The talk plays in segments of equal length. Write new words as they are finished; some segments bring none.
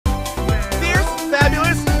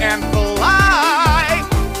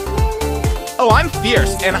Oh, I'm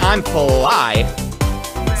fierce and I'm fly.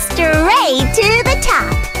 Straight to the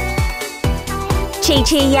top.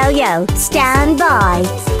 Chi-Chi Yo-Yo, stand by.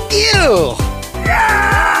 Ew!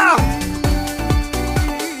 Ah!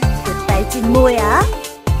 Goodbye, Moya.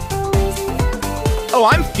 Oh,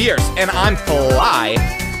 I'm fierce and I'm fly.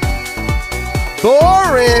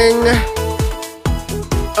 Boring!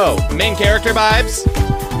 Oh, main character vibes?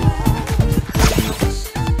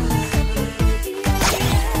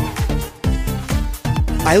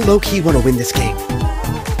 I low-key want to win this game.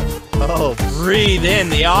 Oh, breathe in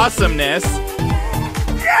the awesomeness.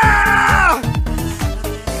 Yeah!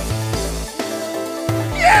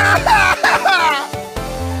 Yeah!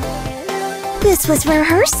 This was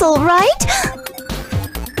rehearsal, right?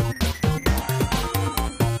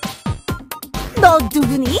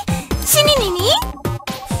 Baldugni? Shininini?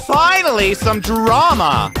 Finally, some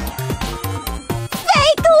drama!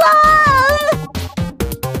 Fake love!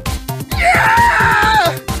 Yeah!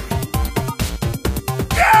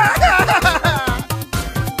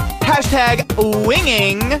 Hashtag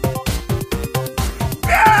winging.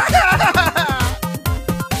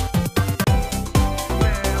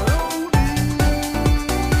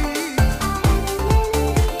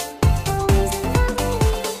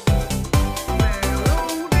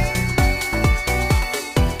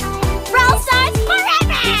 Brawl Stars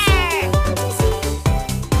forever!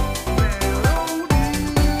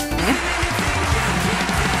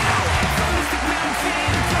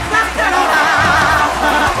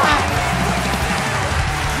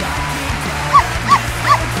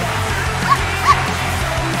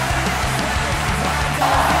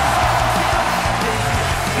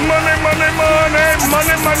 Money, money, money,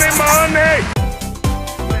 money, money, money.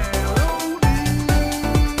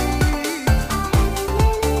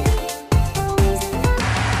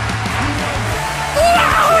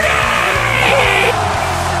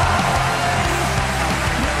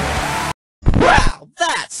 Wow,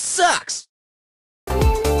 that sucks!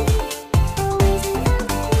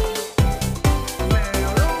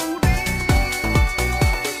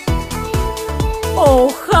 Oh,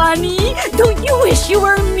 honey, don't you wish you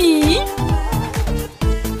were me?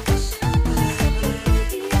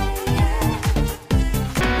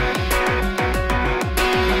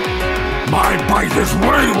 My bite is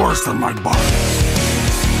way worse than my bite.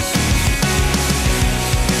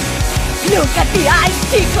 Look at the eyes,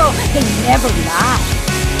 Chico. They never lie.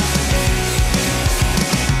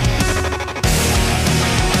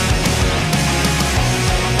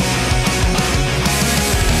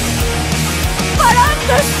 But I'm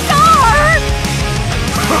the star!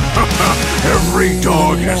 Every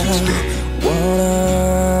dog has its day. What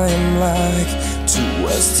I'm like to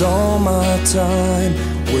waste all my time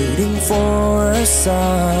waiting for a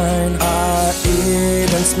sign. I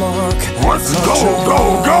eat and smoke. Let's go,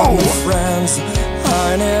 go, go! Friends,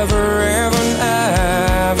 I never even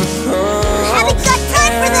ever heard. Haven't got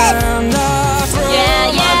time for this! And I throw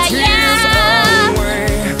my tears away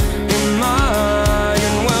in my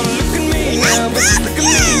and well, look at me now, but look at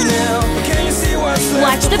me now. Can you see what's left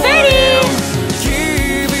Watch the of birdie!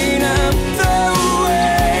 Giving up the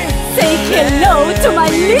way. Say hello to my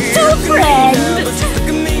little friend! But just look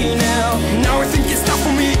at me now. Now I think it's time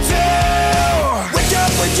for me too. Wake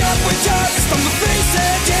up, wake up, wake up. It's time to face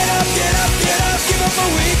it. Get up, get up, get up. Give up my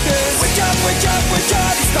weakness. Wake up, wake up, wake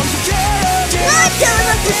up. It's time to get up. Get up, get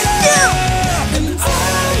up, get up. And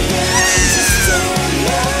I am just so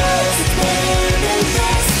lost. It's better than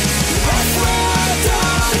this. That's where I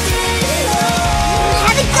don't get up.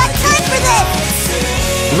 Haven't got time for this!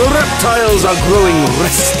 The reptiles are growing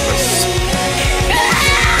restless.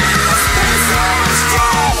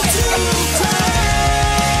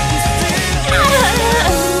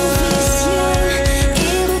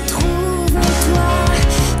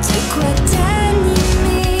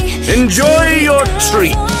 Enjoy your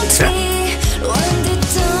treat.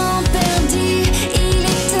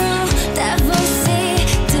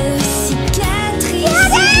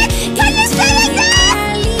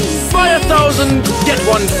 Buy 1,000, get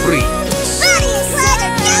one free.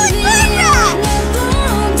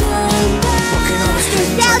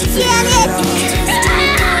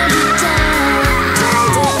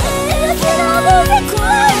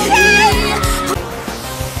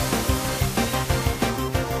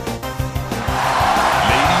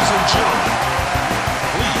 Ladies and gentlemen,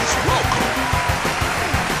 please welcome.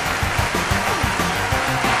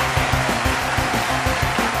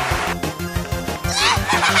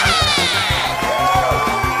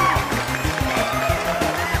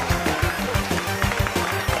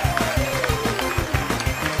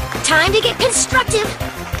 Time to get constructive.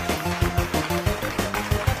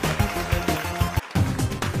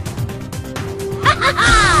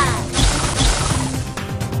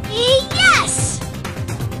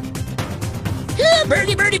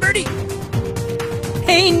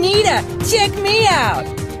 Vegeta, check me out!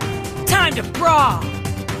 Time to brawl!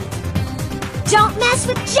 Don't mess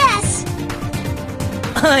with Jess!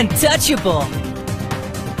 Untouchable!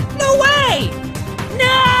 No way!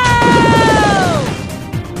 No!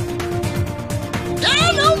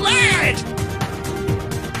 Down the ledge!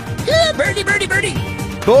 Yeah, birdie, birdie, birdie!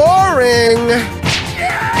 Boring!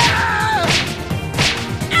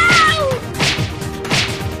 Ow!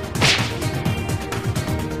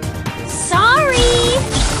 Sorry!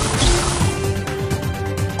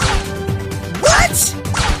 What?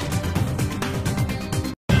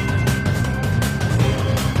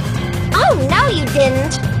 Oh, no you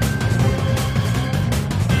didn't!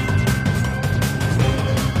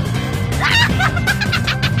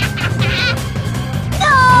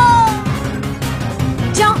 No!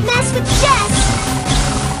 Don't mess with Jess!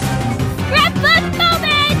 Grab book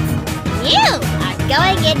moment! You are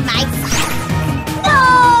going in my sight! No!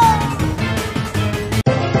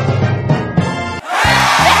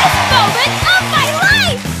 Best moment of my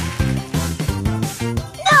life!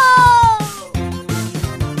 No!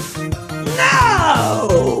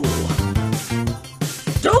 No!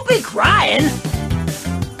 Don't be crying!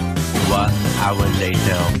 1 hour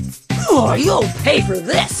later. Oh, you'll pay for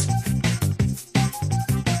this!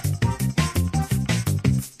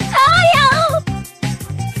 Help!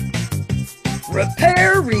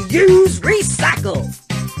 Repair, reuse, recycle!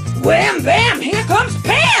 Wham bam, here comes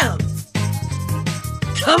Pam!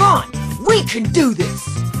 Come on, we can do this!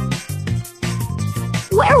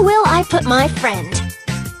 Where will I put my friend?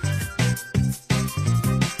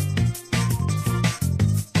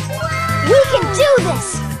 We can do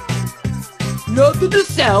this! Nothing to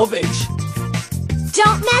salvage!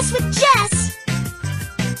 Don't mess with Jess!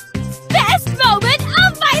 Best moment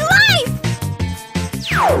of my life!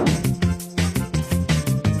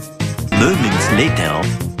 Moments later.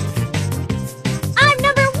 I'm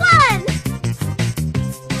number 1!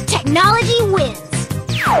 Technology wins!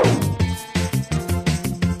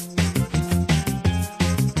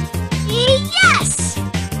 Yes!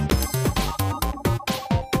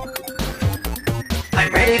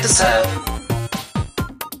 I'm ready to serve.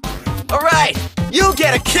 Alright, you'll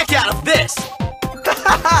get a kick out of this!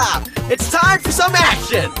 It's time for some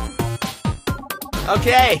action!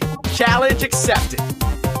 Okay, challenge accepted.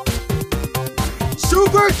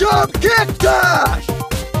 Super Jump Kick Dash!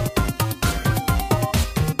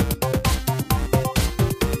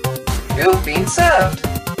 You've been served.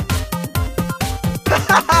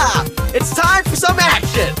 It's time for some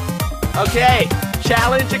action! Okay,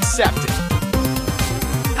 challenge accepted.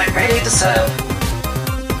 I'm ready to serve.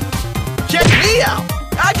 Check me out!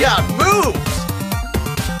 I got moves!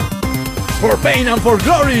 For pain and for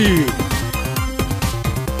glory!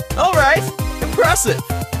 Alright, impressive!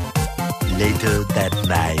 Later that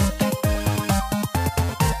night.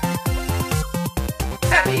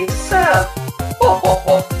 Happy to serve. Ho ho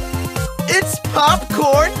ho. It's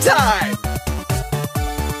popcorn time!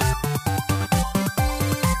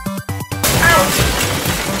 Ouch!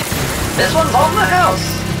 This one's on the house.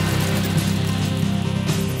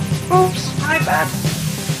 Oops, my bad.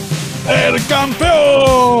 El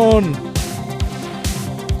campeón!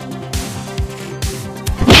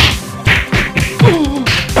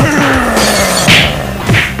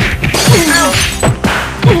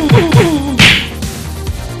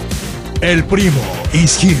 El primo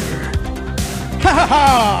is here. ¡Ja, ja,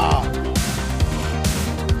 ja!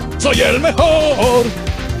 ¡Soy el mejor!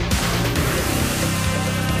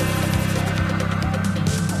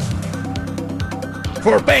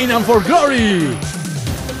 For pain and for glory!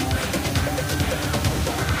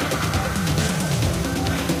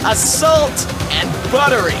 Assault and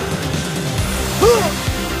buttery!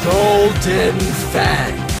 Golden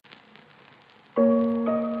Fang!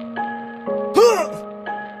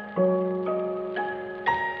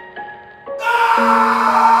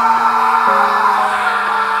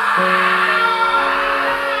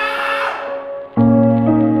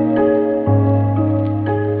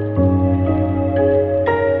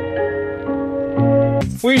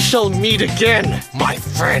 We shall meet again, my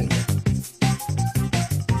friend.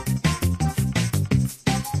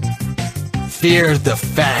 Fear the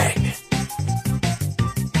Fang.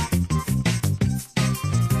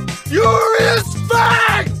 Furious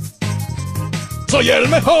Fang! ¡Soy el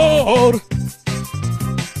mejor!